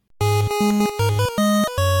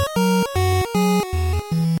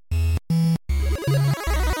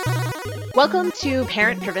Welcome to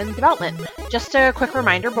Parent Driven Development. Just a quick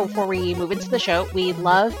reminder before we move into the show, we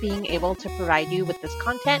love being able to provide you with this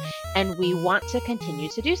content, and we want to continue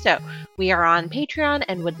to do so. We are on Patreon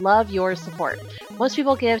and would love your support. Most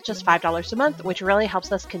people give just $5 a month, which really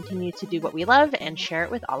helps us continue to do what we love and share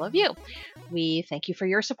it with all of you. We thank you for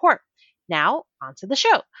your support. Now, on to the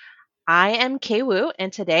show. I am Kay Wu,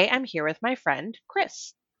 and today I'm here with my friend,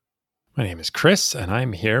 Chris. My name is Chris, and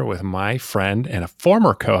I'm here with my friend and a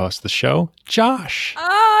former co-host of the show, Josh.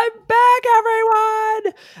 I'm back,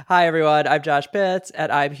 everyone! Hi, everyone. I'm Josh Pitts,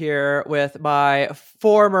 and I'm here with my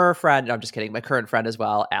former friend. No, I'm just kidding. My current friend as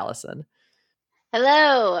well, Allison.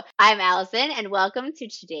 Hello, I'm Allison, and welcome to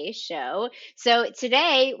today's show. So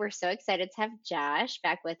today, we're so excited to have Josh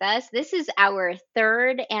back with us. This is our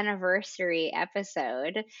third anniversary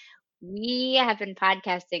episode. We have been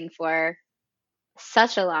podcasting for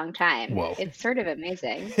such a long time. Whoa. It's sort of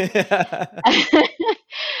amazing.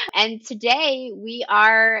 And today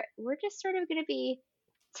we're just sort of going to be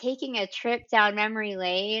taking a trip down memory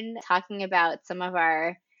lane, talking about some of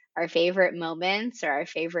our favorite moments or our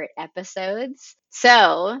favorite episodes.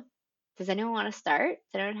 So does anyone want to start?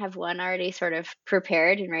 Does anyone have one already sort of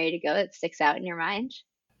prepared and ready to go that sticks out in your mind?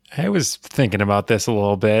 I was thinking about this a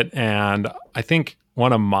little bit, and I think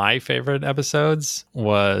one of my favorite episodes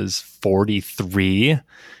was 43,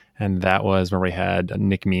 and that was where we had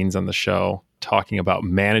Nick Means on the show talking about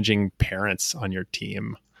managing parents on your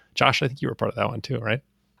team. Josh, I think you were part of that one too, right?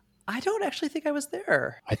 I don't actually think I was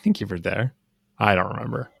there. I think you were there. I don't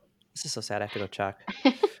remember. This is so sad. I have to go check.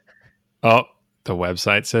 Oh, the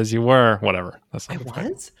website says you were. Whatever. That's I not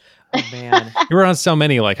good. was? Oh, man. You were on so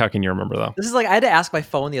many. Like, how can you remember though? This is like, I had to ask my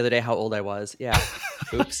phone the other day how old I was. Yeah.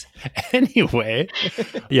 Oops. Anyway,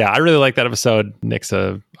 yeah, I really like that episode. Nick's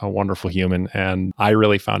a wonderful human, and I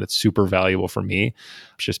really found it super valuable for me,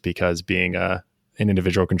 just because being an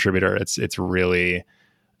individual contributor, it's really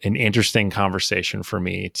an interesting conversation for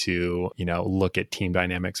me to, look at team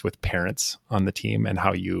dynamics with parents on the team and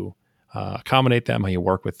how you accommodate them, how you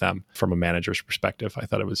work with them from a manager's perspective. I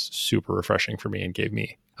thought it was super refreshing for me and gave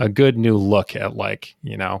me a good new look at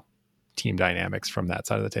team dynamics from that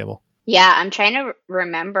side of the table. Yeah, I'm trying to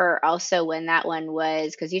remember also when that one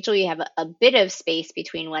was, because usually you have a bit of space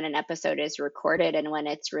between when an episode is recorded and when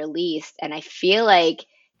it's released. And I feel like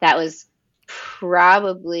that was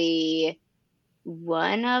probably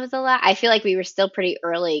one of the last. I feel like we were still pretty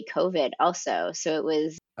early COVID also. So it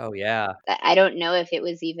was, Oh, yeah. I don't know if it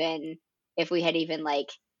was even, if we had even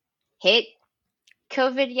hit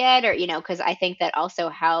COVID yet, or, because I think that also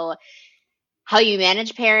how you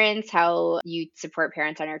manage parents, how you support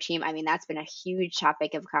parents on your team. I mean, that's been a huge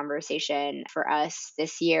topic of conversation for us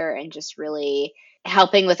this year, and just really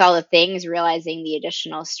helping with all the things, realizing the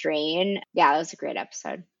additional strain. Yeah, that was a great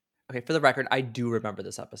episode. Okay, for the record, I do remember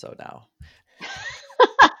this episode now.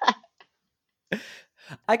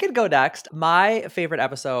 I could go next. My favorite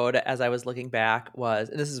episode, as I was looking back, was,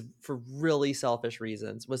 and this is for really selfish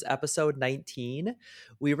reasons, was episode 19.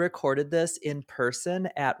 We recorded this in person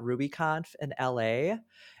at RubyConf in LA.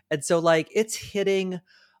 And so it's hitting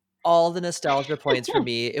all the nostalgia points for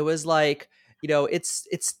me. It was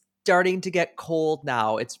it's starting to get cold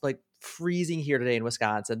now. It's freezing here today in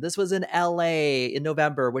Wisconsin. This was in LA in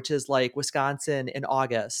November, which is like Wisconsin in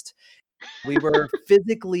August. We were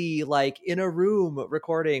physically in a room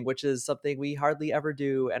recording, which is something we hardly ever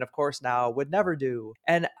do. And of course now would never do.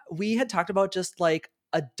 And we had talked about just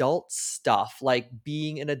adult stuff, like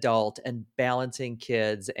being an adult and balancing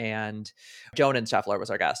kids. And Jonan Scheffler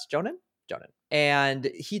was our guest. Jonan. And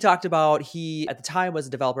he talked about, he at the time was a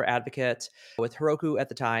developer advocate with Heroku at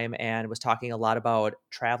the time, and was talking a lot about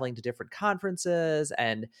traveling to different conferences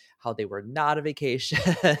and how they were not a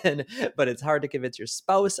vacation, but it's hard to convince your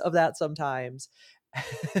spouse of that sometimes.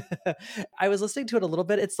 I was listening to it a little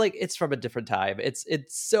bit. It's from a different time. It's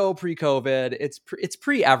so pre-COVID. It's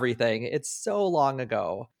pre everything. It's so long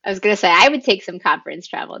ago. I was gonna say I would take some conference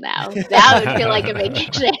travel now. That would feel like a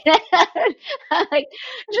vacation. I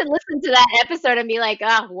should listen to that episode and be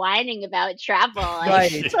whining about travel.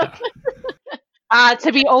 Right.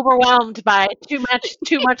 To be overwhelmed by too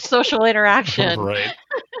much social interaction. Right.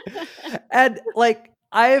 And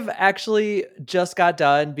I've actually just got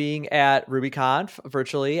done being at RubyConf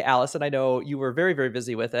virtually. Allison, I know you were very, very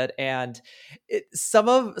busy with it. And some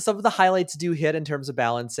of the highlights do hit in terms of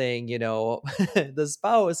balancing, the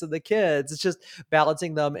spouse and the kids. It's just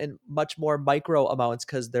balancing them in much more micro amounts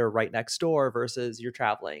because they're right next door versus you're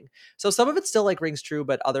traveling. So some of it still rings true,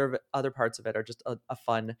 but other parts of it are just a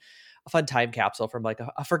fun time capsule from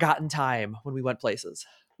a forgotten time when we went places.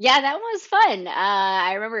 Yeah, that one was fun.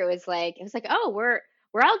 I remember it was like, oh, we're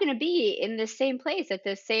all gonna be in the same place at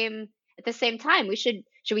the same time. Should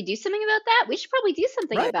we do something about that? We should probably do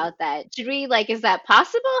something Right. about that. Should we like, is that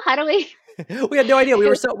possible? How do we? We had no idea.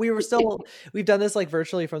 We've done this like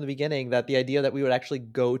virtually from the beginning, that the idea that we would actually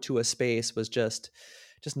go to a space was just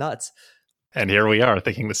nuts. And here we are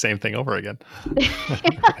thinking the same thing over again.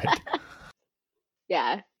 Right.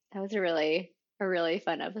 Yeah, that was a really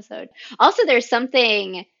fun episode. Also, there's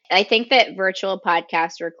something I think that virtual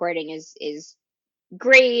podcast recording is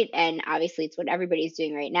great, and obviously it's what everybody's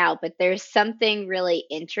doing right now, but there's something really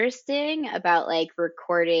interesting about like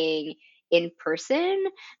recording in person.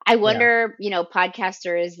 I Yeah. wonder,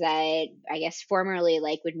 podcasters that I guess formerly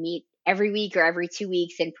like would meet every week or every 2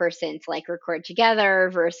 weeks in person to like record together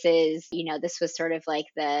versus, this was sort of like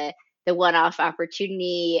the one-off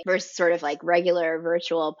opportunity versus sort of like regular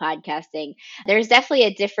virtual podcasting. There's definitely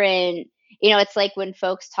a different, it's like when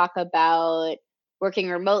folks talk about working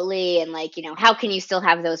remotely and like, how can you still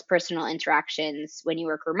have those personal interactions when you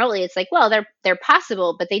work remotely? It's like, well, they're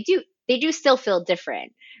possible, but they do still feel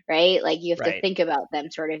different, right? Like you have to Right. think about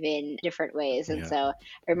them sort of in different ways. And Yeah. so I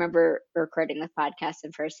remember recording the podcast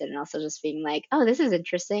in person and also just being like, oh, this is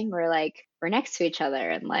interesting. We're next to each other,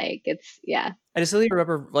 and like it's yeah. I just really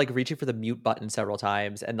remember like reaching for the mute button several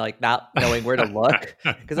times and like not knowing where to look,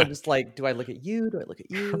 because I'm just like, do I look at you? Do I look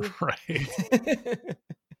at you? Right.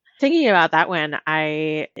 Thinking about that one,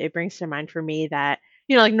 it brings to mind for me that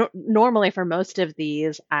like normally for most of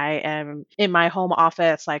these, I am in my home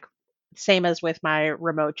office, like same as with my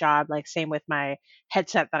remote job, like same with my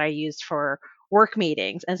headset that I used for work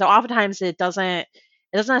meetings, and so oftentimes it doesn't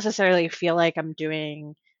necessarily feel like I'm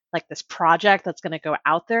doing like this project that's going to go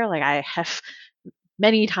out there. Like I have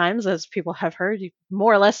many times, as people have heard, you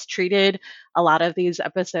more or less treated a lot of these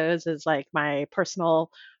episodes as like my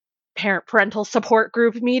personal parental support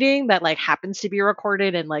group meeting that like happens to be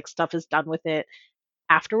recorded and like stuff is done with it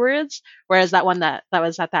afterwards. Whereas that one that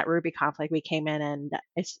was at that RubyConf, like we came in and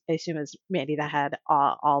I assume it was Mandy that had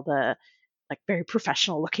all the like very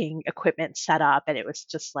professional looking equipment set up, and it was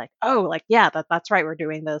just like, oh, like yeah, that's right, we're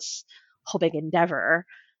doing this whole big endeavor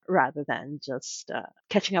rather than just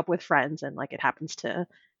catching up with friends and like it happens to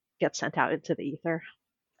get sent out into the ether.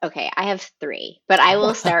 Okay, I have 3, but I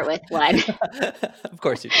will start with one. Of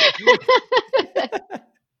course you do.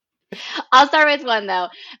 I'll start with one though.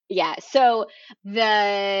 Yeah. So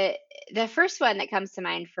the first one that comes to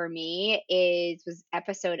mind for me was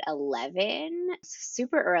episode 11,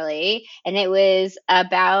 super early, and it was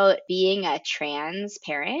about being a trans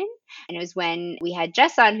parent. And it was when we had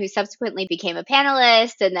Jess on, who subsequently became a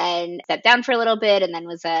panelist and then stepped down for a little bit, and then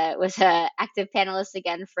was a active panelist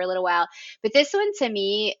again for a little while. But this one, to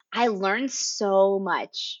me, I learned so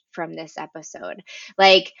much from this episode.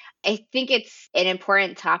 Like, I think it's an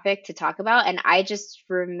important topic to talk about. And I just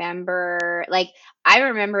remember, I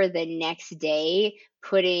remember the next day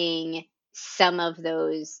putting some of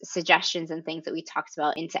those suggestions and things that we talked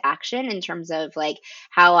about into action in terms of like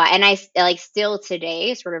how and I like still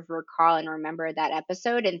today sort of recall and remember that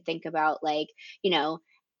episode and think about like,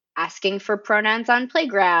 asking for pronouns on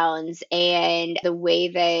playgrounds and the way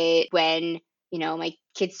that when my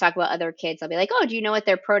kids talk about other kids, I'll be like, oh, do you know what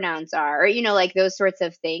their pronouns are? Or, like those sorts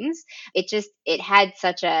of things. It had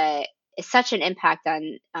such an impact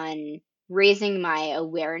on raising my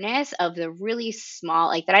awareness of the really small,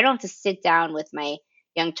 like that I don't have to sit down with my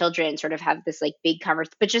young children and sort of have this like big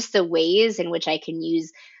conversation, but just the ways in which I can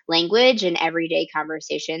use language in everyday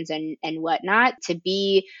conversations and whatnot to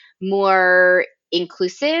be more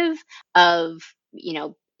inclusive of,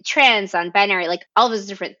 trans, non-binary, like all those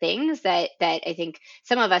different things that I think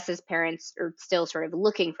some of us as parents are still sort of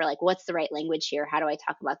looking for, like, what's the right language here? How do I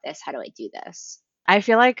talk about this? How do I do this? I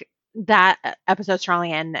feel like that episode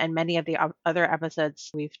strongly and many of the other episodes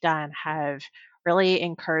we've done have really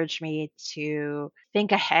encouraged me to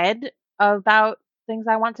think ahead about things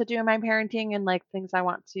I want to do in my parenting and like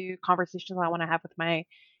conversations I want to have with my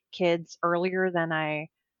kids earlier than I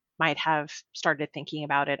might have started thinking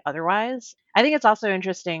about it otherwise. I think it's also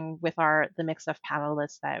interesting with the mix of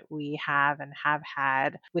panelists that we have and have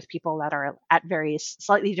had with people that are at various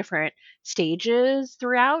slightly different stages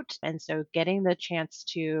throughout. And so getting the chance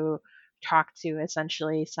to talk to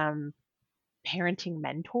essentially some parenting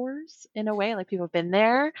mentors in a way, like people have been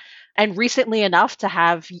there and recently enough to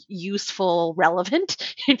have useful,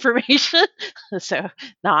 relevant information. So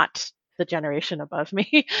not the generation above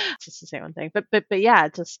me, just to say one thing. But yeah,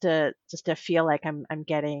 just to feel like I'm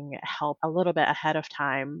getting help a little bit ahead of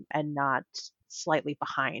time and not slightly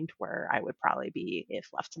behind where I would probably be if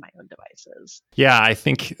left to my own devices. Yeah, I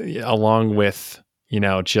think along with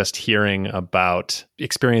just hearing about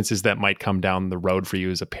experiences that might come down the road for you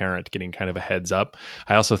as a parent, getting kind of a heads up.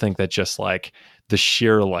 I also think that just like the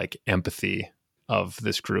sheer like empathy of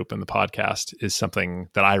this group and the podcast is something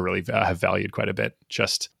that I really have valued quite a bit.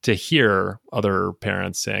 Just to hear other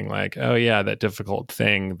parents saying like, oh yeah, that difficult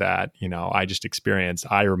thing that, I just experienced,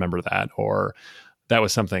 I remember that, or that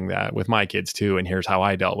was something that with my kids too, and here's how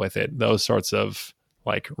I dealt with it. Those sorts of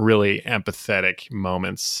like really empathetic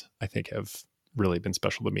moments, I think, have really been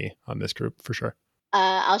special to me on this group for sure.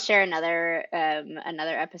 I'll share another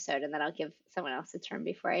episode, and then I'll give someone else a turn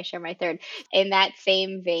before I share my third. In that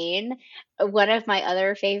same vein, one of my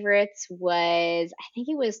other favorites was, I think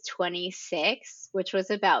it was 26, which was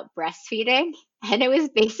about breastfeeding, and it was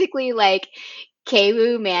basically like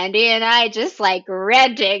Kawu, Mandy, and I just like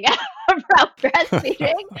ranting about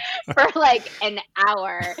breastfeeding for like an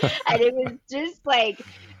hour, and it was just like.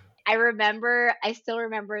 I still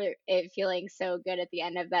remember it feeling so good at the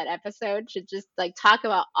end of that episode to just like talk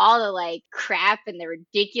about all the like crap and the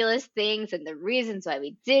ridiculous things and the reasons why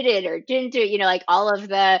we did it or didn't do it, like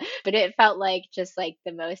but it felt like just like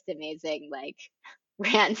the most amazing like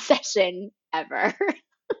rant session ever.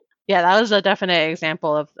 Yeah, that was a definite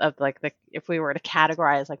example of like if we were to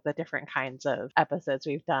categorize like the different kinds of episodes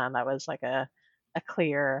we've done, that was like a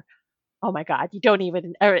clear, oh my God, you don't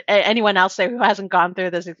even, or anyone else there who hasn't gone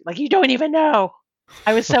through this, like, you don't even know.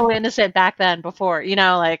 I was so innocent back then before,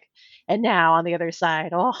 like, and now on the other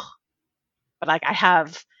side, but like I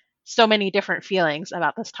have so many different feelings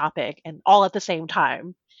about this topic and all at the same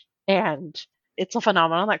time. And it's a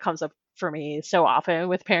phenomenon that comes up for me so often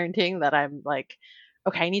with parenting that I'm like,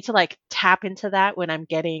 okay, I need to like tap into that when I'm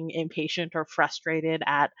getting impatient or frustrated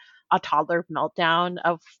at a toddler meltdown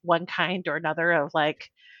of one kind or another, of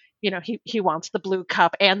like, he wants the blue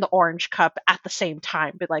cup and the orange cup at the same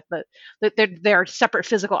time, but like they're separate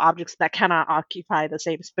physical objects that cannot occupy the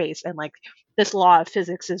same space, and like this law of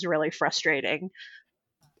physics is really frustrating.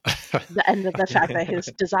 And the fact that his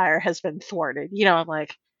desire has been thwarted, I'm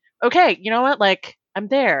like, okay, you know what, like I'm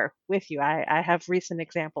there with you. I have recent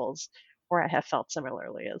examples where I have felt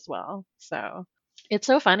similarly as well. So it's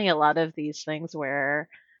so funny, a lot of these things where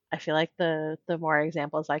I feel like the more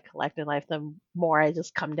examples I collect in life, the more I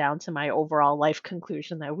just come down to my overall life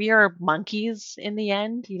conclusion that we are monkeys in the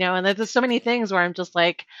end, and there's so many things where I'm just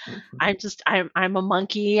like, I'm a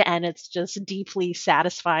monkey, and it's just deeply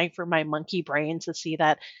satisfying for my monkey brain to see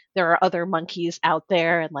that there are other monkeys out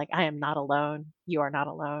there, and like, I am not alone. You are not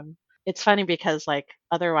alone. It's funny because like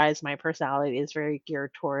otherwise my personality is very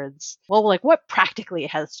geared towards, well, like what practically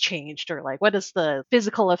has changed, or like what is the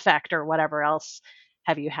physical effect or whatever else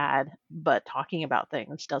have you had, but talking about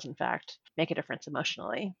things does in fact make a difference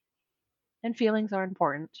emotionally. And feelings are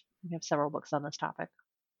important. We have several books on this topic,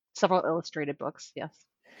 several illustrated books. Yes.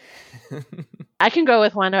 I can go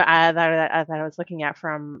with one that I was looking at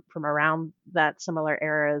from around that similar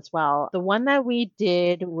era as well. The one that we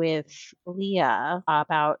did with Leah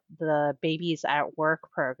about the Babies at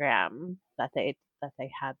Work program that they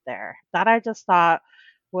had there, that I just thought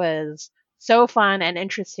was so fun and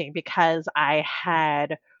interesting, because I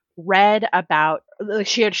had read about,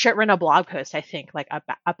 she had written a blog post, I think, like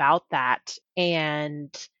about that,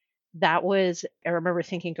 and that was, I remember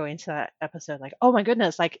thinking going to that episode, like, oh my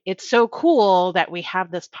goodness, like it's so cool that we have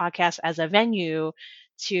this podcast as a venue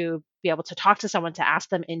to be able to talk to someone, to ask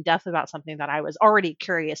them in depth about something that I was already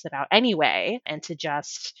curious about anyway, and to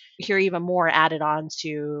just hear even more added on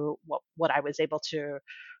to what I was able to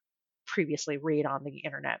previously read on the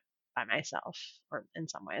internet by myself, or in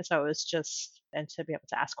some way. So it was just, and to be able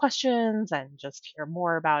to ask questions and just hear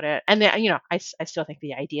more about it. And then, I still think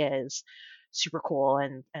the idea is super cool,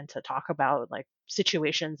 and to talk about like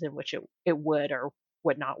situations in which it would or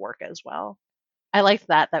would not work as well. I like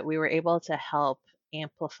that we were able to help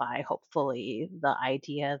amplify, hopefully, the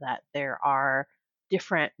idea that there are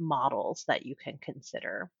different models that you can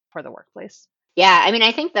consider for the workplace. Yeah, I mean,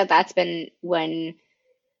 I think that that's been one,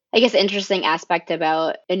 I guess, interesting aspect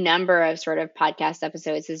about a number of sort of podcast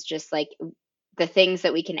episodes is just like the things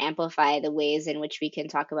that we can amplify, the ways in which we can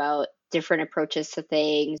talk about different approaches to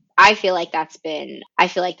things. I feel like that's been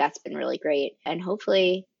really great and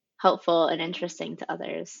hopefully helpful and interesting to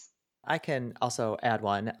others. I can also add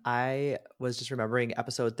one. I was just remembering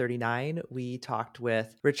episode 39. We talked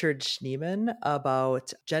with Richard Schneeman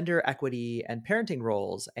about gender equity and parenting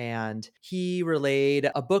roles. And he relayed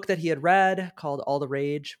a book that he had read called All the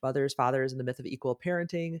Rage, Mothers, Fathers, and the Myth of Equal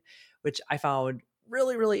Parenting, which I found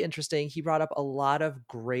really, really interesting. He brought up a lot of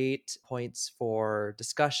great points for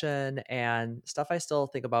discussion and stuff I still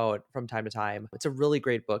think about from time to time. It's a really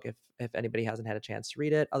great book if anybody hasn't had a chance to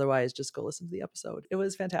read it. Otherwise, just go listen to the episode. It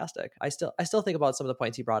was fantastic. I still think about some of the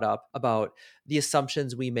points he brought up about the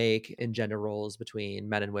assumptions we make in gender roles between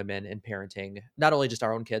men and women in parenting, not only just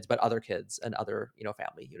our own kids, but other kids and other,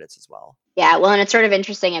 family units as well. Yeah, well, and it's sort of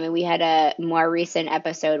interesting. I mean, we had a more recent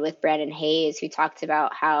episode with Brandon Hayes who talked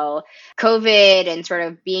about how COVID and sort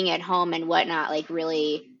of being at home and whatnot, like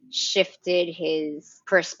really shifted his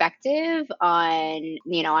perspective on,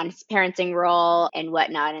 on his parenting role and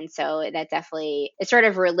whatnot. And so that definitely, it sort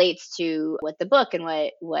of relates to what the book and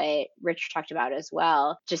what Rich talked about as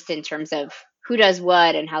well, just in terms of who does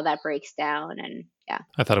what and how that breaks down. And yeah.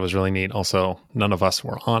 I thought it was really neat. Also, none of us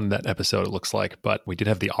were on that episode, it looks like, but we did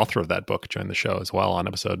have the author of that book join the show as well on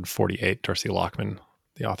episode 48, Darcy Lockman,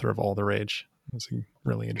 the author of All the Rage. It was a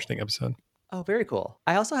really interesting episode. Oh, very cool.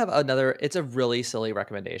 I also have another, it's a really silly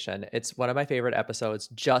recommendation. It's one of my favorite episodes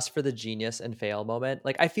just for the genius and fail moment.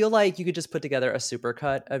 Like, I feel like you could just put together a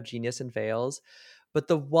supercut of genius and fails. But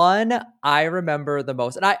the one I remember the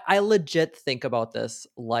most, and I legit think about this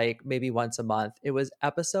like maybe once a month, it was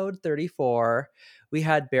episode 34. We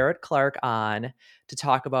had Barrett Clark on to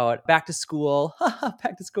talk about back to school,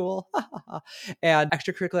 and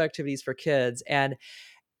extracurricular activities for kids. And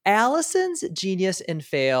Allison's genius and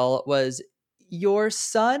fail was, your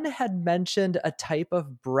son had mentioned a type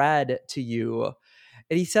of bread to you,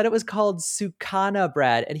 and he said it was called Sukana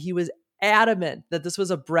bread, and he was adamant that this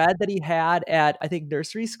was a bread that he had at, I think,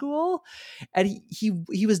 nursery school, and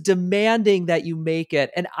he was demanding that you make it.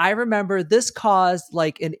 And I remember this caused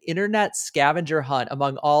like an internet scavenger hunt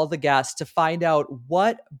among all the guests to find out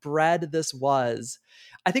what bread this was.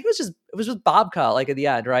 I think it was just babka, like at the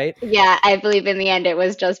end, right? Yeah, I believe in the end it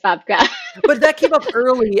was just babka. But that came up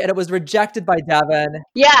early and it was rejected by Devin.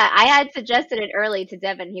 Yeah, I had suggested it early to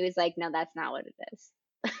Devin. He was like, no, that's not what it is.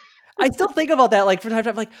 I still think about that, like from time to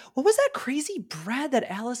time, like, what was that crazy bread that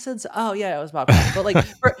Allison's? Oh yeah, it was babka. But like,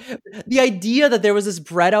 the idea that there was this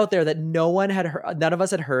bread out there that none of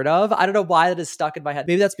us had heard of. I don't know why that is stuck in my head.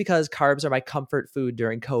 Maybe that's because carbs are my comfort food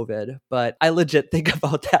during COVID. But I legit think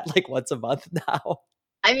about that like once a month now.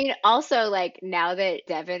 I mean, also, like, now that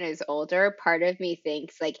Devin is older, part of me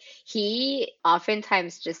thinks, like, he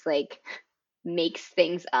oftentimes just, like, makes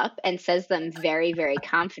things up and says them very, very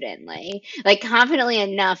confidently. Like, confidently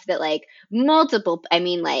enough that, like, preschool,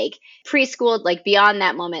 like, beyond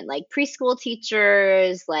that moment, like, preschool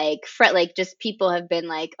teachers, like, just people have been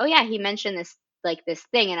like, oh, yeah, he mentioned this, like, this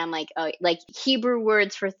thing, and I'm like, oh, like Hebrew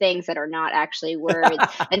words for things that are not actually words.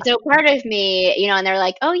 And so part of me, and they're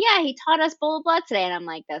like, oh yeah, he taught us blah blah blah today, and I'm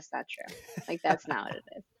like, that's not true. Like, that's not what it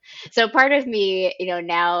is. So part of me,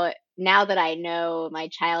 now that I know my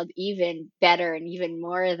child even better and even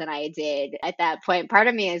more than I did at that point, part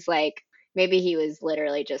of me is like, maybe he was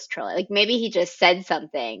literally just trolling. Like, maybe he just said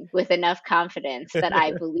something with enough confidence that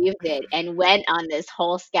I believed it and went on this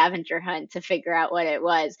whole scavenger hunt to figure out what it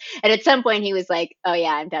was. And at some point he was like, oh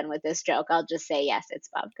yeah, I'm done with this joke. I'll just say, yes, it's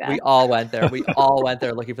babka. We all went there. We all went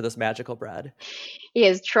there looking for this magical bread. He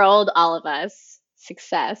has trolled all of us.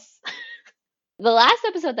 Success. The last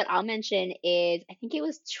episode that I'll mention is, I think it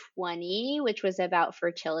was 20, which was about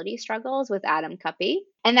fertility struggles with Adam Cuppy.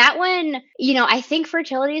 And that one, I think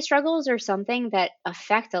fertility struggles are something that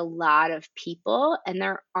affect a lot of people, and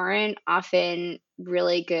there aren't often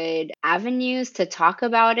really good avenues to talk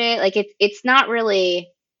about it. Like, it's not really,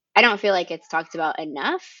 I don't feel like it's talked about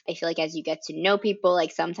enough. I feel like as you get to know people,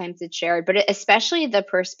 like, sometimes it's shared, but especially the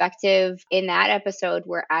perspective in that episode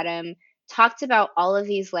where Adam talked about all of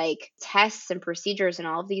these like tests and procedures and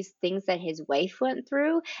all of these things that his wife went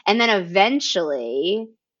through. And then eventually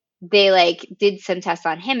they like did some tests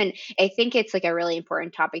on him. And I think it's like a really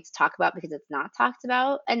important topic to talk about because it's not talked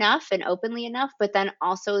about enough and openly enough. But then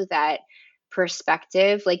also that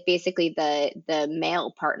perspective, like basically the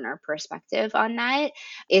male partner perspective on that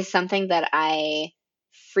is something that I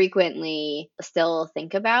frequently still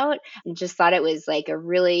think about, and just thought it was like a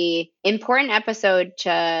really important episode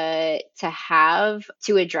to have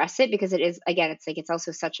to address it, because it is, again, it's like it's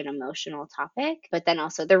also such an emotional topic, but then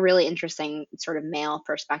also the really interesting sort of male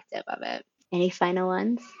perspective of it. Any final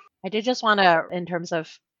ones? I did just want to, in terms of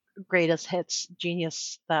greatest hits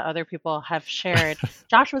genius that other people have shared,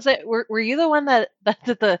 Josh, were you the one that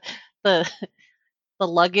did the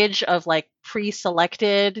luggage of like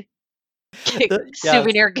pre-selected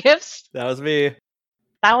souvenir gifts? That was me.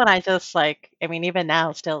 That one I just like, I mean, even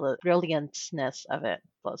now, still the brilliantness of it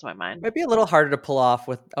blows my mind. Might be a little harder to pull off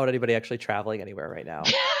without anybody actually traveling anywhere right now.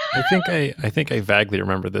 I think I vaguely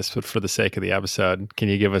remember this, but for the sake of the episode, can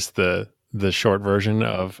you give us the the short version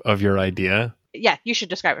of your idea? Yeah, you should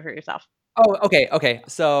describe it for yourself. Oh, okay.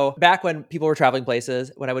 So back when people were traveling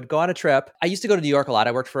places, when I would go on a trip, I used to go to New York a lot.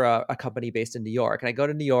 I worked for a company based in New York, and I go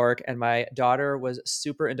to New York, and my daughter was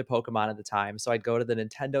super into Pokemon at the time. So I'd go to the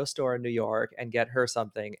Nintendo store in New York and get her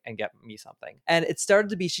something and get me something. And it started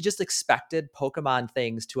to be, she just expected Pokemon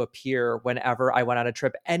things to appear whenever I went on a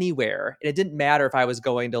trip anywhere. And it didn't matter if I was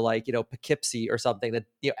going to like, Poughkeepsie or something, that,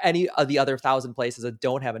 any of the other 1,000 places that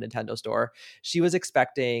don't have a Nintendo store. She was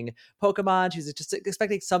expecting Pokemon. She was just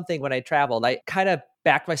expecting something when I traveled. I kind of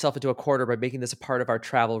backed myself into a corner by making this a part of our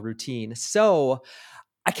travel routine. So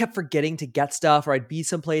I kept forgetting to get stuff, or I'd be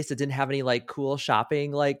someplace that didn't have any like cool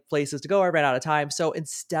shopping like places to go. I ran out of time. So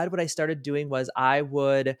instead, what I started doing was I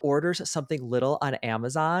would order something little on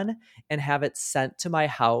Amazon and have it sent to my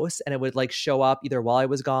house, and it would like show up either while I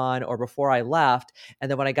was gone or before I left.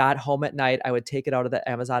 And then when I got home at night, I would take it out of the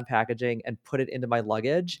Amazon packaging and put it into my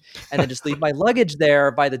luggage, and then just leave my luggage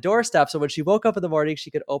there by the doorstep. So when she woke up in the morning,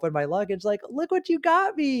 she could open my luggage like, look what you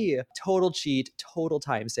got me. Total cheat, total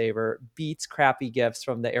time saver, beats crappy gifts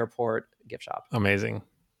from the airport gift shop. Amazing.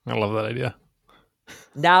 I love that idea.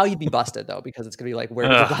 Now you'd be busted though, because it's gonna be like, where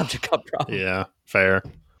did the object come from? Yeah, fair.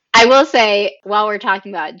 I will say, while we're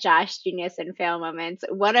talking about Josh genius and fail moments,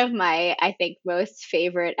 one of my, I think, most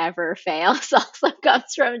favorite ever fails also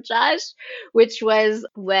comes from Josh, which was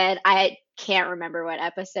when I can't remember what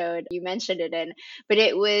episode you mentioned it in, but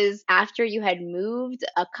it was after you had moved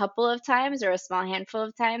a couple of times or a small handful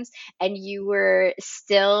of times, and you were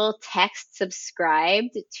still text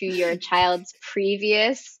subscribed to your child's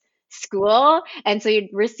previous school. And so you'd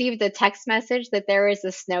received a text message that there was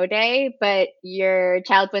a snow day, but your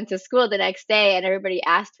child went to school the next day and everybody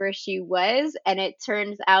asked where she was. And it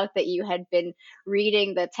turns out that you had been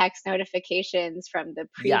reading the text notifications from the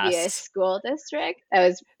previous school district. That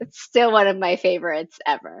was still one of my favorites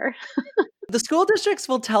ever. The school districts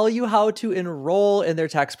will tell you how to enroll in their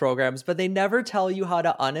text programs, but they never tell you how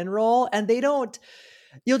to unenroll, and they don't.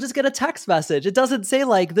 You'll just get a text message. It doesn't say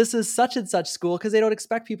like, this is such and such school, because they don't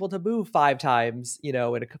expect people to move 5 times,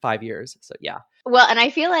 in 5 years. So yeah. Well, and I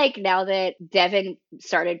feel like now that Devin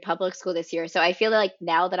started public school this year, so I feel like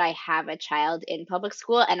now that I have a child in public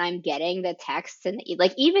school and I'm getting the texts, and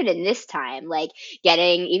like even in this time, like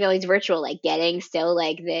getting, even though he's virtual, like getting still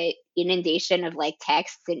like the inundation of like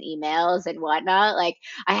texts and emails and whatnot, like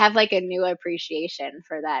I have like a new appreciation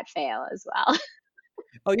for that fail as well.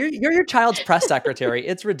 Oh, you're your child's press secretary.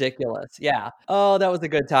 It's ridiculous. Yeah. Oh, that was a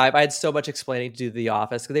good time. I had so much explaining to do to the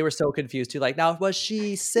office because they were so confused too. Like, now, was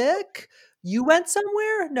she sick? You went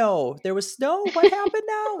somewhere? No. There was snow? What happened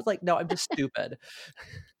now? It's like, no, I'm just stupid.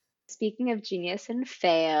 Speaking of genius and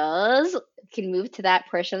fails, we can move to that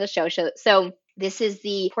portion of the show. So this is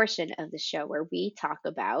the portion of the show where we talk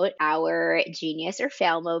about our genius or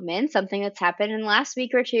fail moment, something that's happened in the last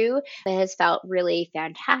week or two that has felt really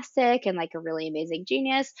fantastic and like a really amazing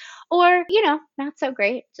genius, or, not so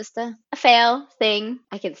great, just a fail thing.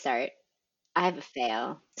 I can start. I have a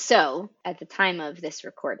fail. So at the time of this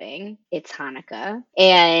recording, it's Hanukkah,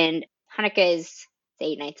 and Hanukkah is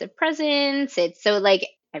 8 nights of presents. It's so like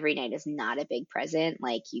every night is not a big present.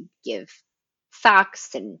 Like you give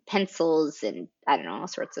socks and pencils and I don't know, all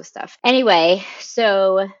sorts of stuff. Anyway,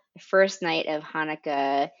 so the first night of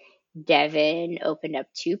Hanukkah, Devin opened up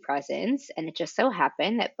 2 presents, and it just so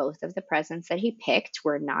happened that both of the presents that he picked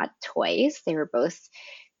were not toys. They were both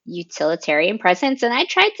utilitarian presents, and I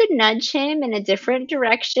tried to nudge him in a different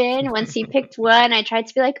direction. Once he picked one, I tried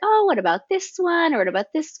to be like, oh, what about this one, or what about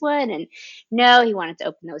this one? And no, he wanted to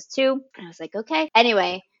open those 2, and I was like, okay.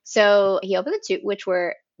 Anyway, so he opened the 2, which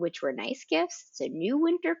were nice gifts. It's a new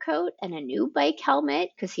winter coat and a new bike helmet,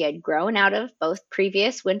 because he had grown out of both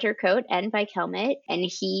previous winter coat and bike helmet, and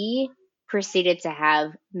he proceeded to have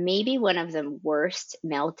maybe one of the worst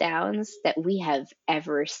meltdowns that we have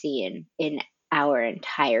ever seen in our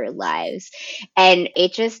entire lives. And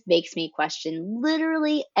it just makes me question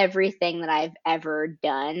literally everything that I've ever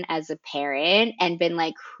done as a parent and been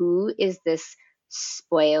like, who is this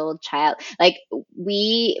spoiled child? Like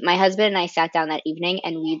my husband and I sat down that evening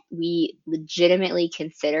and we legitimately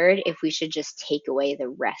considered if we should just take away the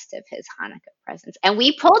rest of his Hanukkah presents. And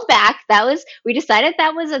we pulled back. We decided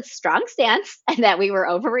that was a strong stance and that we were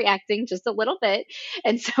overreacting just a little bit.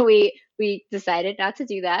 And so we decided not to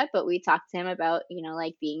do that, but we talked to him about,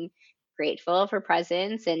 like being grateful for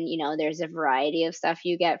presents, and there's a variety of stuff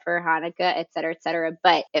you get for Hanukkah, et cetera,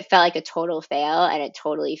 but it felt like a total fail, and it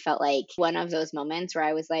totally felt like one of those moments where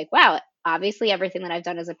I was like, wow, obviously everything that I've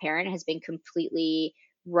done as a parent has been completely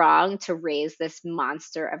wrong to raise this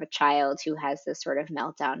monster of a child who has this sort of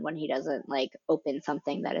meltdown when he doesn't like open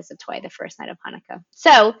something that is a toy the first night of Hanukkah.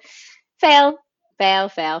 So Fail, fail,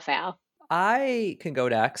 fail, fail. I can go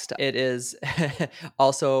next. It is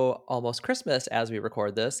also almost Christmas as we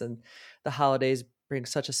record this, and the holidays bring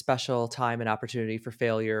such a special time and opportunity for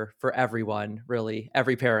failure for everyone, really,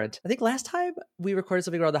 every parent. I think last time we recorded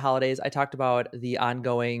something around the holidays, I talked about the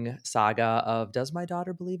ongoing saga of, does my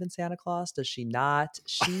daughter believe in Santa Claus? Does she not?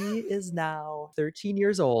 She is now 13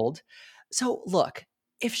 years old. So look,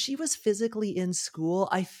 if she was physically in school,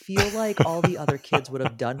 I feel like all the other kids would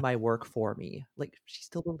have done my work for me. Like, she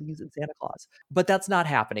still believes in Santa Claus. But that's not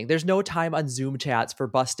happening. There's no time on Zoom chats for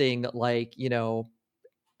busting, like,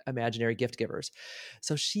 imaginary gift givers.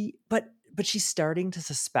 So but she's starting to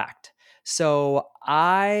suspect. So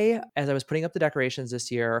as I was putting up the decorations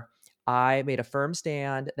this year, I made a firm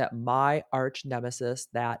stand that my arch nemesis,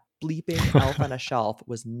 that bleeping elf on a shelf,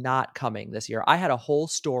 was not coming this year. I had a whole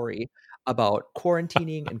story about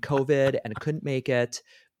quarantining and COVID and couldn't make it.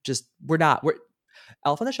 Just, we're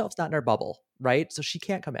elf on the shelf's not in our bubble, right? So she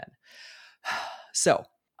can't come in. So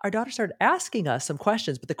our daughter started asking us some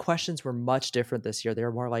questions, but the questions were much different this year. They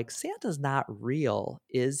were more like, Santa's not real,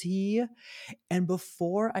 is he? And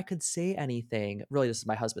before I could say anything, really, this is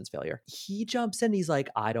my husband's failure, he jumps in. He's like,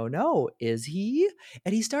 I don't know, is he?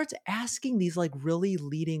 And he starts asking these like really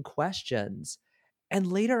leading questions.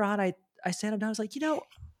 And later on, I sat him down. I was like,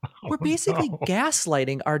 we're basically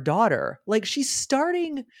gaslighting our daughter. Like, she's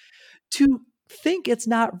starting to think it's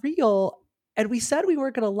not real. And we said we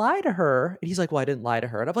weren't going to lie to her. And he's like, well, I didn't lie to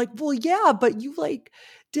her. And I'm like, well, yeah, but you like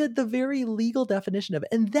did the very legal definition of it.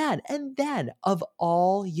 And then of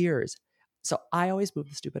all years. So I always move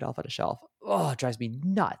the stupid elf on a shelf. Oh, it drives me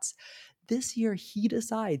nuts. This year, he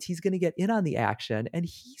decides he's going to get in on the action and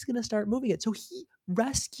he's going to start moving it. So he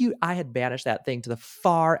I had banished that thing to the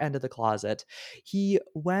far end of the closet. He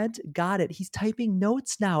went, got it. He's typing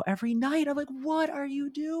notes now every night. I'm like, what are you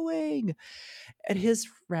doing? And his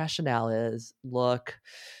rationale is, look,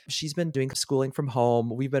 she's been doing schooling from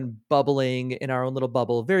home. We've been bubbling in our own little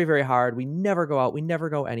bubble very, very hard. We never go out. We never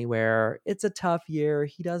go anywhere. It's a tough year.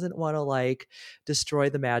 He doesn't want to like destroy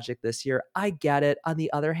the magic this year. I get it. On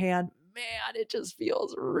the other hand, man, it just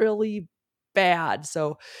feels really bad.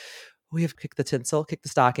 So we have kicked the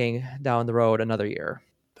stocking down the road another year.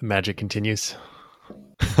 The magic continues.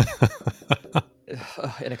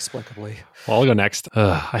 Inexplicably. Well, I'll go next.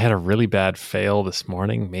 I had a really bad fail this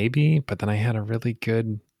morning, maybe, but then I had a really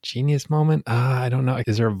good genius moment. I don't know.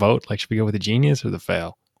 Is there a vote? Like, should we go with the genius or the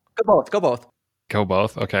fail? Go both. Go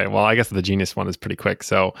both. Okay. Well, I guess the genius one is pretty quick.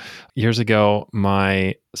 So years ago,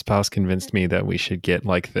 my spouse convinced me that we should get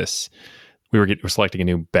like this. We're selecting a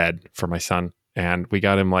new bed for my son, and we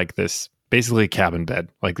got him like this, basically a cabin bed.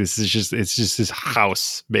 Like it's just this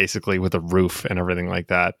house basically with a roof and everything like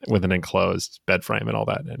that, with an enclosed bed frame and all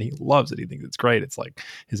that. And he loves it. He thinks it's great. It's like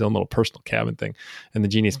his own little personal cabin thing. And the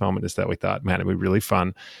genius moment is that we thought, man, it'd be really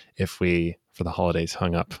fun if we, for the holidays,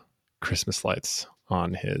 hung up Christmas lights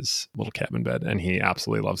on his little cabin bed. And he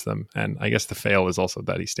absolutely loves them. And I guess the fail is also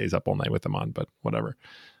that he stays up all night with them on, but whatever.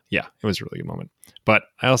 Yeah, it was a really good moment. But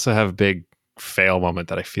I also have a big fail moment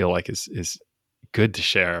that I feel like is good to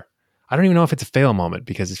share. I don't even know if it's a fail moment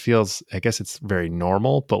because it feels, I guess it's very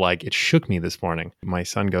normal, but like it shook me this morning. My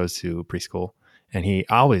son goes to preschool and he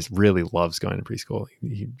always really loves going to preschool.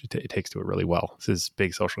 He takes to it really well. It's his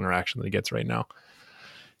big social interaction that he gets right now.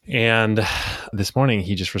 And this morning,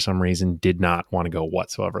 he just for some reason did not want to go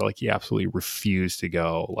whatsoever. Like he absolutely refused to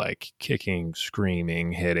go, like kicking,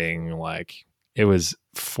 screaming, hitting. Like it was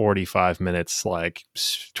 45 minutes, like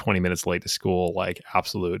 20 minutes late to school, like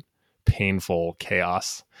absolute painful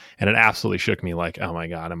chaos. And it absolutely shook me like, oh my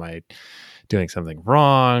God, am I doing something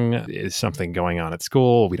wrong? Is something going on at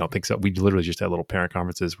school? We don't think so. We literally just had little parent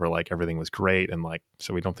conferences where like everything was great. And like,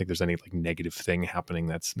 so we don't think there's any like negative thing happening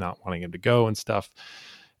that's not wanting him to go and stuff.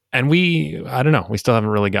 And I don't know, we still haven't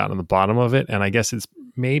really gotten to the bottom of it. And I guess it's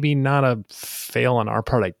maybe not a fail on our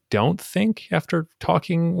part. I don't think, after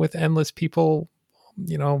talking with endless people,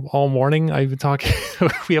 all morning. I've been talking,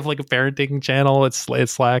 we have like a parenting channel. It's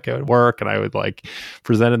Slack at work. And I would like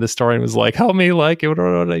presented this story and was like, help me, like, what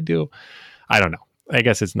did I do? I don't know. I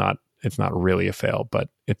guess it's not really a fail, but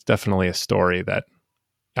it's definitely a story that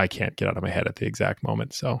I can't get out of my head at the exact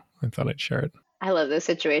moment. So I thought I'd share it. I love those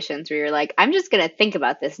situations where you're like, I'm just going to think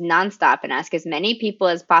about this nonstop and ask as many people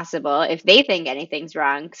as possible if they think anything's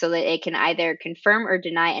wrong so that it can either confirm or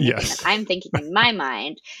deny anything that I'm thinking in my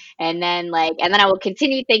mind. And then I will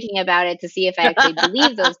continue thinking about it to see if I actually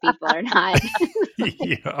believe those people or not.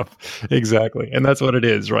 Yeah, exactly. And that's what it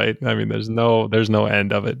is, right? I mean, there's no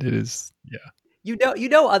end of it. It is, yeah. You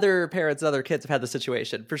know, other parents and other kids have had the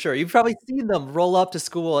situation for sure. You've probably seen them roll up to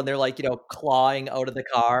school and they're like, clawing out of the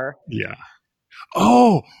car. Yeah.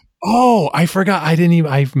 Oh, Oh, I forgot.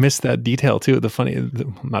 I missed that detail too.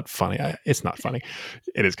 Not funny. It's not funny.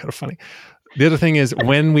 It is kind of funny. The other thing is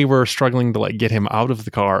when we were struggling to like get him out of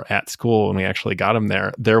the car at school and we actually got him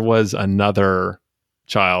there was another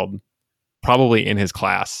child probably in his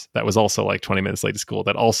class that was also like 20 minutes late to school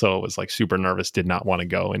that also was like super nervous, did not want to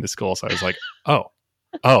go into school. So I was like, oh,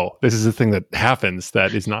 this is a thing that happens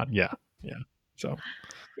that is not, yeah. So.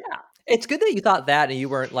 Yeah. It's good that you thought that and you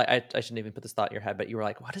weren't like, I shouldn't even put this thought in your head, but you were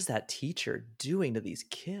like, what is that teacher doing to these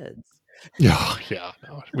kids? Yeah.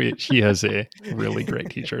 No, she has a really great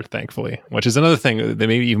teacher, thankfully, which is another thing that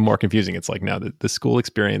may be even more confusing. It's like now the school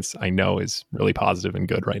experience I know is really positive and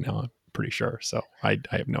good right now. I'm pretty sure. So I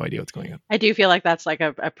have no idea what's going on. I do feel like that's like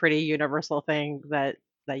a pretty universal thing that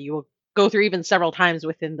you will go through even several times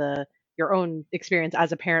within your own experience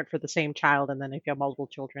as a parent for the same child, and then if you have multiple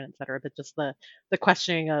children, et cetera. But just the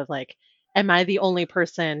questioning of like, am I the only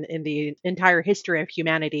person in the entire history of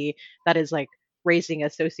humanity that is like raising a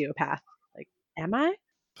sociopath? Like, am I?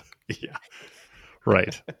 Yeah.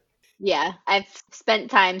 Right. Yeah, I've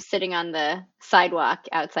spent time sitting on the sidewalk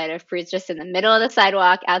outside of just in the middle of the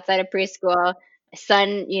sidewalk outside of preschool.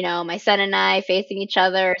 My son and I facing each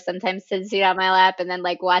other, sometimes sitting on my lap and then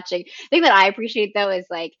like watching. The thing that I appreciate though is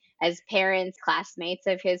like as parents, classmates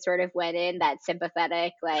of his sort of went in that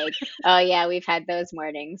sympathetic, like, oh yeah, we've had those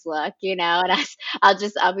mornings, look, and I'll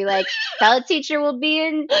be like, tell the teacher we'll be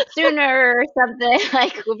in sooner or something,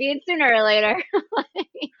 like we'll be in sooner or later.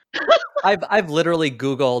 I've literally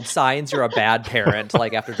Googled signs you're a bad parent,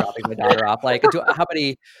 like after dropping my daughter off. Like, how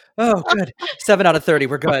many? Oh, good. 7 out of 30.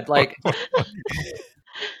 We're good. Like,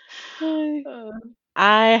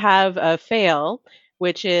 I have a fail,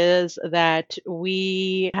 which is that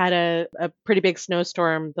we had a pretty big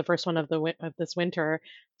snowstorm, the first one of this winter,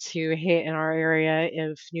 to hit in our area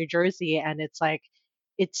of New Jersey, and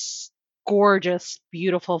it's gorgeous,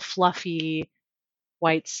 beautiful, fluffy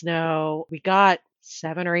white snow. We got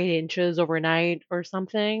 7 or 8 inches overnight or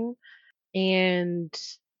something, and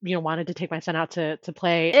wanted to take my son out to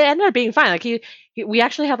play. It ended up being fine. Like we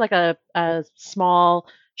actually had like a small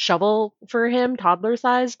shovel for him, toddler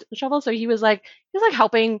sized shovel, so he was like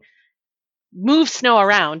helping move snow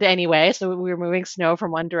around anyway. So we were moving snow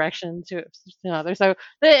from one direction to another. So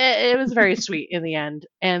it was very sweet in the end.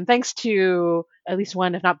 And thanks to at least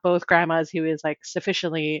one, if not both grandmas, who is like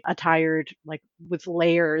sufficiently attired, like with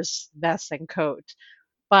layers, vest and coat.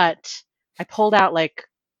 But I pulled out like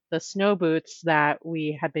the snow boots that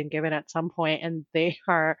we had been given at some point, and they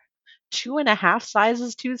are 2.5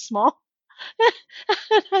 sizes too small.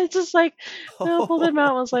 And I just like pulled them out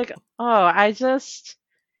and was like,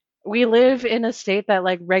 we live in a state that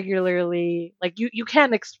like regularly, like you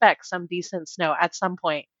can expect some decent snow at some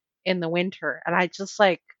point in the winter. And I just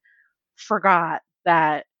like forgot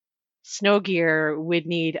that snow gear would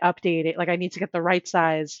need updated. Like I need to get the right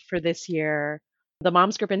size for this year. The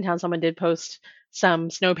mom's group in town, someone did post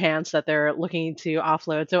some snow pants that they're looking to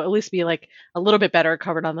offload. So at least be like a little bit better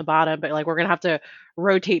covered on the bottom, but like we're going to have to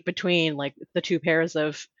rotate between like the 2 pairs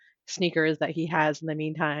of sneakers that he has in the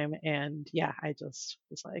meantime. And yeah, I just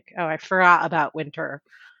was like, oh, I forgot about winter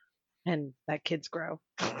and that kids grow.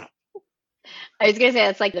 I was gonna say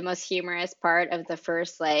that's like the most humorous part of the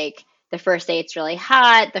first day it's really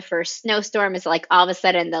hot. The first snowstorm is like all of a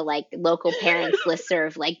sudden the like local parents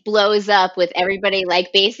listserv like blows up with everybody like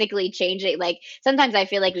basically changing. Like sometimes I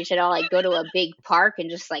feel like we should all like go to a big park and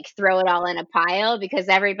just like throw it all in a pile because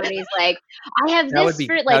everybody's like, I have this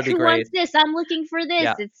for like who wants this? I'm looking for this.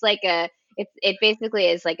 Yeah. It's like it basically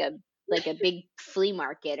is like a big flea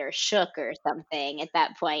market or shook or something at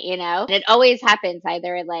that point, And it always happens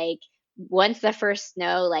either like once the first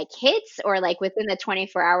snow like hits or like within the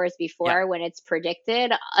 24 hours before when it's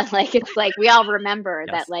predicted, like it's like we all remember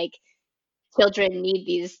that like children need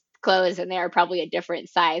these clothes and they are probably a different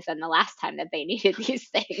size than the last time that they needed these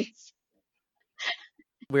things.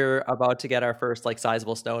 We're about to get our first like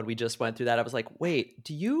sizable snow and we just went through that. I was like, wait,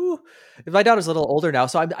 my daughter's a little older now,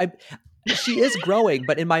 so she is growing,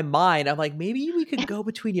 but in my mind I'm like, maybe we could go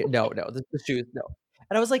between you. No, the shoes, no.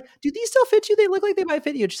 And I was like, do these still fit you? They look like they might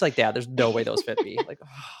fit you. She's like, Dad, there's no way those fit me. Like, oh.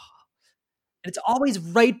 And it's always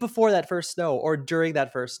right before that first snow or during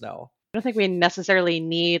that first snow. I don't think we necessarily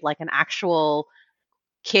need like an actual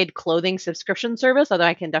kid clothing subscription service, although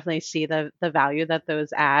I can definitely see the value that those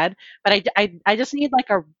add. But I just need like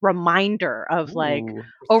a reminder of like,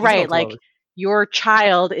 like your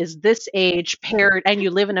child is this age paired and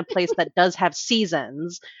you live in a place that does have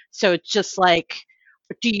seasons. So it's just like,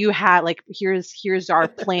 do you have like here's our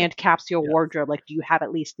planned capsule wardrobe, like do you have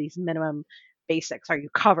at least these minimum basics? Are you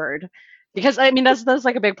covered? Because I mean that's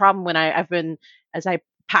like a big problem when I've been, as I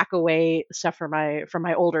pack away stuff from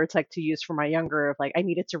my older tech to use for my younger. Of like, I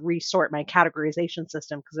needed to resort my categorization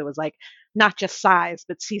system because it was like not just size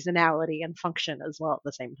but seasonality and function as well at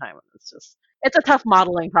the same time. It's a tough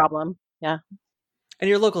modeling problem. Yeah. And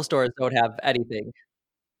your local stores don't have anything.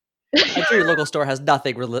 I'm sure your local store has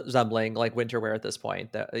nothing resembling like winter wear at this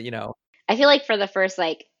point. That, you know, I feel like for the first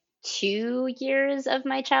like 2 years of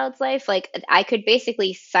my child's life, like I could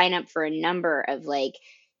basically sign up for a number of like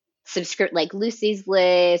like Lucy's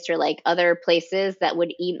List or like other places that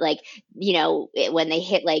would like, when they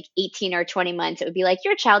hit like 18 or 20 months, it would be like,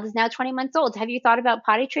 your child is now 20 months old. Have you thought about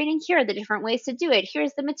potty training? Here are the different ways to do it.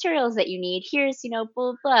 Here's the materials that you need. Here's, blah,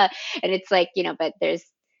 blah, blah. And it's like, but there's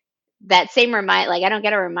that same like I don't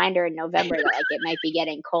get a reminder in November that like it might be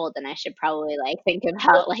getting cold and I should probably like think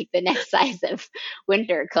about like the next size of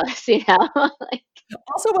winter clothes, like,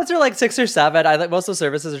 also once they're like 6 or 7, I think most of the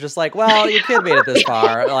services are just like, well, your kid made it this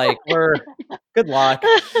far, like we're good luck.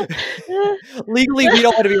 Legally we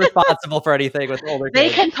don't want to be responsible for anything with older kids. They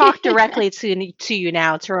can talk directly to you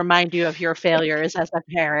now to remind you of your failures as a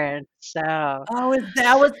parent. So is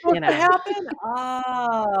that what's supposed to happen?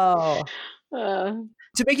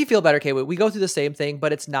 To make you feel better, Kay, we go through the same thing,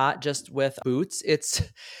 but it's not just with boots. It's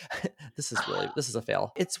this is a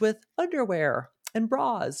fail. It's with underwear and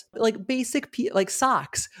bras, like basic like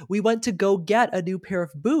socks. We went to go get a new pair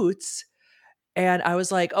of boots, and I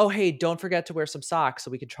was like, "Oh, hey, don't forget to wear some socks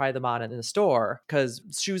so we can try them on in the store." Because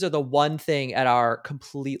shoes are the one thing at our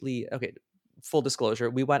completely full disclosure,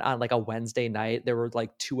 we went on like a Wednesday night. There were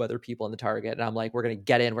like 2 other people in the Target, and I'm like, "We're gonna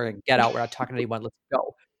get in, we're gonna get out. We're not talking to anyone. Let's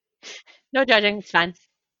go." No judging. It's fine.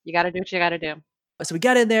 You got to do what you got to do. So we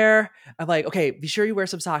get in there. I'm like, okay, be sure you wear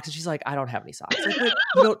some socks. And she's like, I don't have any socks. Like,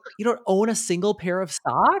 wait, you don't own a single pair of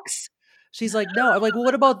socks? She's like, no. I'm like, well,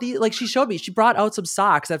 what about the, like, she showed me, she brought out some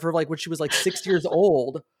socks that for like when she was like 6 years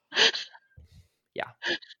old. Yeah.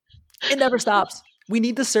 It never stops. We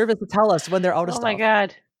need the service to tell us when they're out of stuff. Oh my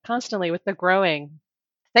God. Constantly with the growing.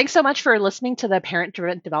 Thanks so much for listening to the Parent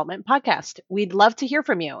Driven Development Podcast. We'd love to hear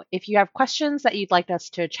from you. If you have questions that you'd like us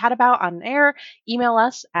to chat about on air, email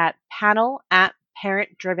us at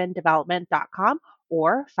panel@parentdrivendevelopment.com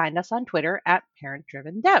or find us on Twitter at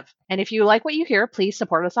parentdrivendev. And if you like what you hear, please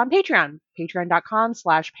support us on Patreon,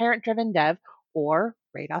 patreon.com/parentdrivendev, or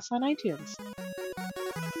rate us on iTunes.